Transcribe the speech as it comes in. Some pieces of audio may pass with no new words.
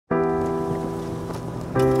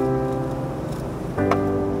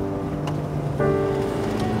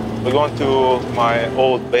We're going to my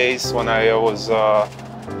old base when I was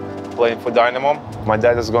playing for Dynamo. My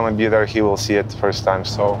dad is going to be there. He will see it first time,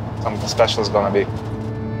 so something special is going to be.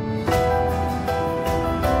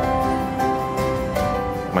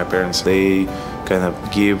 My parents, they kind of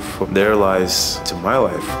give their lives to my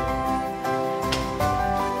life.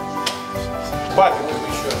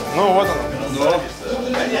 Ну вот оно.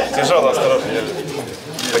 Тяжело, осторожно.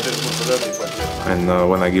 And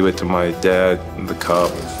when I give it to my dad, the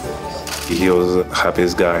cup, he was the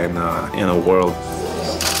happiest guy in the world.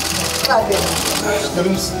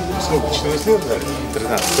 14 лет дали?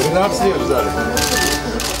 13 лет дали.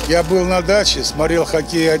 Я был на даче, смотрел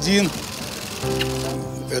хоккей один.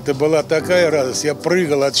 Это была такая радость. Я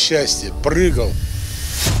прыгал от счастья, прыгал.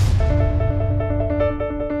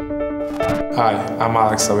 Hi, I'm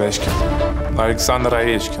Alex Ovechkin. Alexander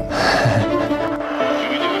Ovechkin.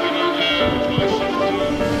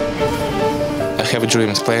 I have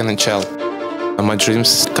dreams playing in Chelsea, and my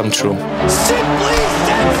dreams come true. Simply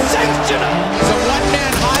sensational! It's a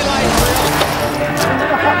one-man highlight reel.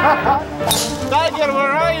 Tiger,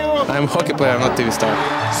 where are you? I'm a hockey player, not TV star.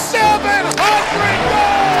 700 goals!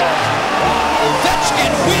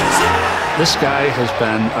 Ovechkin wins it! This guy has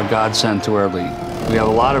been a godsend to our league. We have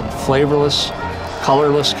a lot of flavorless,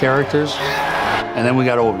 colorless characters, and then we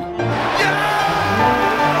got Ovi.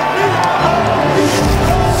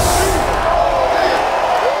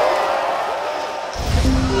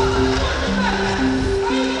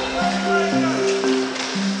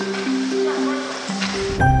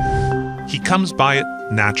 He comes by it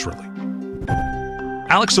naturally.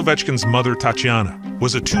 Alex Ovechkin's mother, Tatiana,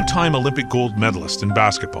 was a two-time Olympic gold medalist in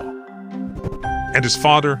basketball. And his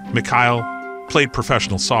father, Mikhail, played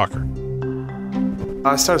professional soccer.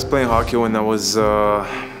 I started playing hockey when I was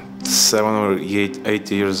 7 or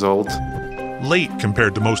 8 years old. Late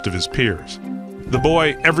compared to most of his peers. The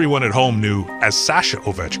boy everyone at home knew as Sasha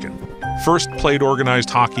Ovechkin first played organized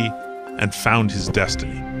hockey and found his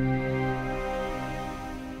destiny.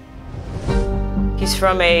 He's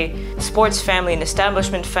from a sports family, an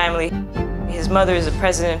establishment family. His mother is the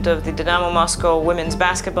president of the Dinámo Moscow women's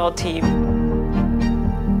basketball team.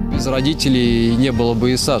 Без родителей не было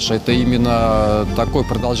бы и Саши. Это именно такой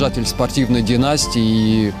продолжатель спортивной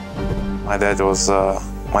династии. My dad was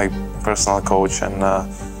my personal coach, and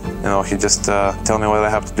you know, he just tell me what I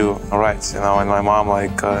have to do right. You know, and my mom,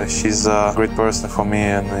 like, she's a great person for me,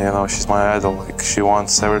 and you know, she's my idol. Like, she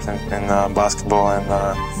wants everything in basketball, and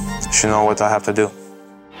she knows what I have to do.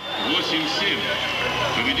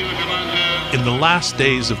 In the last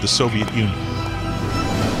days of the Soviet Union,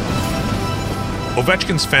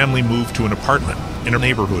 Ovechkin's family moved to an apartment in a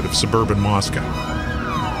neighborhood of suburban Moscow.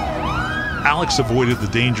 Alex avoided the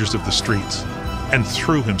dangers of the streets and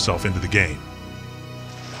threw himself into the game.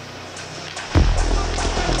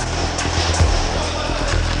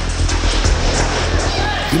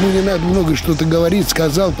 Ему не надо много что-то говорить,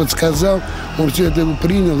 сказал, подсказал. Он все это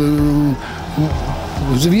принял,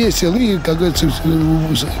 взвесил и, как говорится,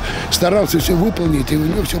 старался все выполнить, и у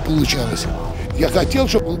него все получалось. Я хотел,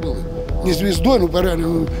 чтобы он был не звездой, но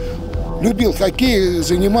реально любил хоккей,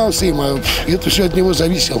 занимался им, а это все от него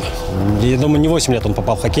зависело. Я думаю, не 8 лет он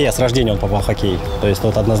попал в хоккей, а с рождения он попал в хоккей. То есть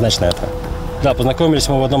вот однозначно это. Да, познакомились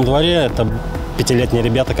мы в одном дворе. Это 5-летние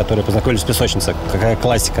ребята, которые познакомились в песочнице. Какая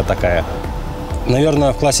классика такая.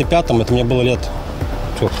 Наверное, в классе 5, это мне было лет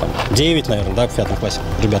 9, наверное, да, в 5 классе,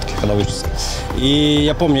 ребятки, когда учатся. И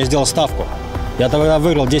я помню, я сделал ставку. Я тогда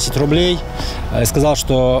выиграл 10 рублей и сказал,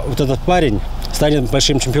 что вот этот парень станет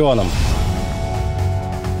большим чемпионом.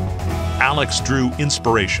 Alex drew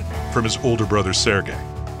inspiration from his older brother Sergei,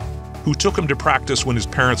 who took him to practice when his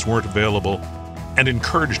parents weren't available and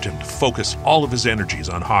encouraged him to focus all of his energies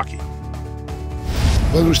on hockey.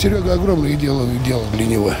 Потому что Серега огромное дело для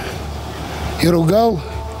него. И ругал,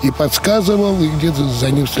 и подсказывал, и где-то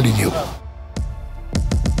за ним следил.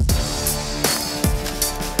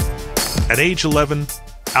 At age 11,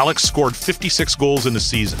 Alex scored 56 goals in a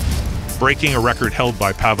season, breaking a record held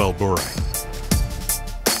by Pavel Bure.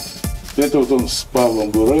 Это вот он с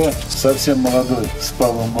Павлом Буре, совсем молодой, с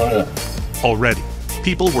Павлом Буре. Already,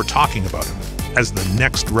 people were talking about him as the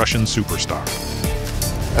next Russian superstar.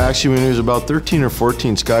 Actually, when he was about 13 or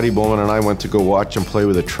 14, Scotty Bowman and I went to go watch him play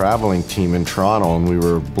with a traveling team in Toronto, and we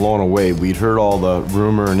were blown away. We'd heard all the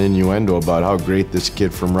rumor and innuendo about how great this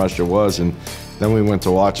kid from Russia was, and then we went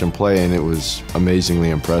to watch him play, and it was amazingly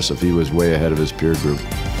impressive. He was way ahead of his peer group.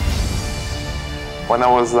 When I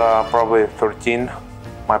was probably 13,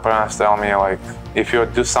 my parents tell me, like, if you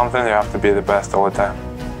do something, you have to be the best all the time.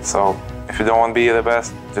 So if you don't want to be the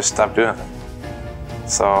best, just stop doing it.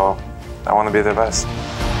 So I want to be the best.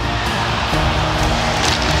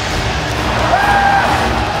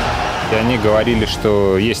 И они говорили,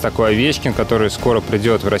 что есть такой Овечкин, который скоро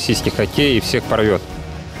придет в российский хоккей и всех порвет.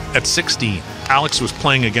 At 16, Alex was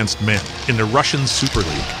playing against men in the Russian Super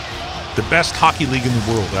League, the best hockey league in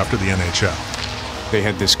the world after the NHL. They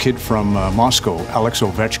had this kid from Moscow, Alex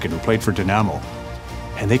Ovechkin, who played for Dinaмо.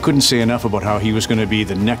 And they couldn't say enough about how he was going to be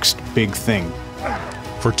the next big thing.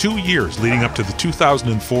 For 2 years leading up to the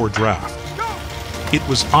 2004 draft, it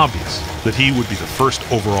was obvious that he would be the first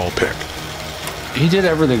overall pick. He did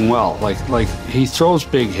everything well. Like he throws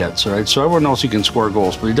big hits, right? So everyone knows he can score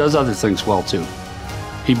goals, but he does other things well too.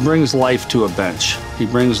 He brings life to a bench. He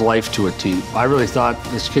brings life to a team. I really thought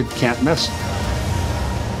this kid can't miss.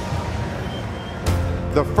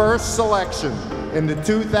 The first selection in the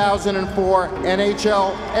 2004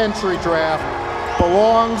 NHL entry draft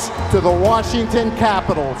belongs to the Washington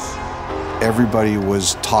Capitals. Everybody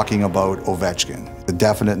was talking about Ovechkin, the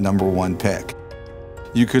definite #1 pick.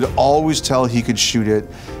 You could always tell he could shoot it,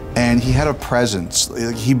 and he had a presence.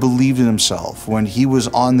 He believed in himself. When he was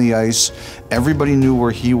on the ice, everybody knew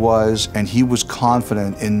where he was, and he was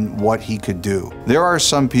confident in what he could do. There are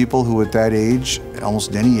some people who at that age,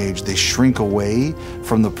 almost any age, they shrink away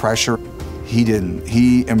from the pressure. He didn't.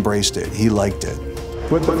 He embraced it. He liked it.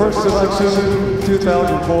 With the first selection in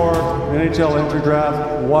 2004 NHL entry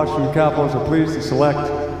draft, the Washington Capitals are pleased to select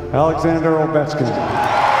Alexander Ovechkin.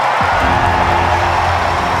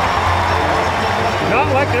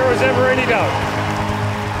 Not like there was ever any doubt.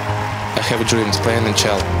 I have dreams playing in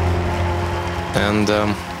NHL, and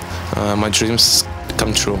my dreams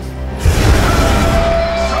come true.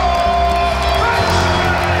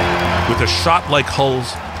 With a shot like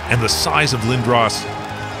Hull's and the size of Lindros,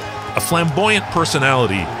 a flamboyant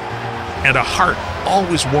personality, and a heart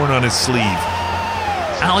always worn on his sleeve,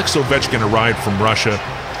 Alex Ovechkin arrived from Russia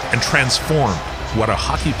and transformed what a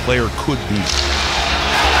hockey player could be.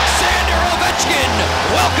 Ovechkin,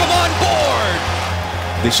 welcome on board!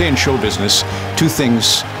 They say in show business, two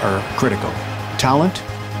things are critical: talent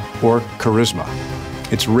or charisma.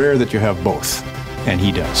 It's rare that you have both, and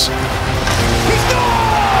he does. He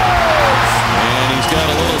scores! And he's got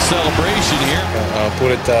a little celebration here.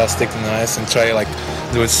 Put it stick in the ice and try like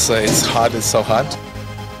do it. It's hot. It's so hot.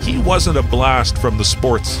 He wasn't a blast from the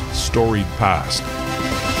sport's storied past.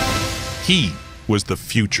 He was the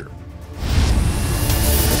future.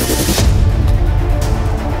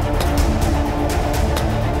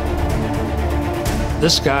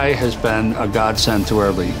 This guy has been a godsend to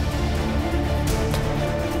our league.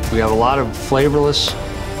 We have a lot of flavorless,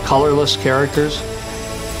 colorless characters,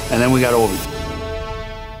 and then we got Ovi.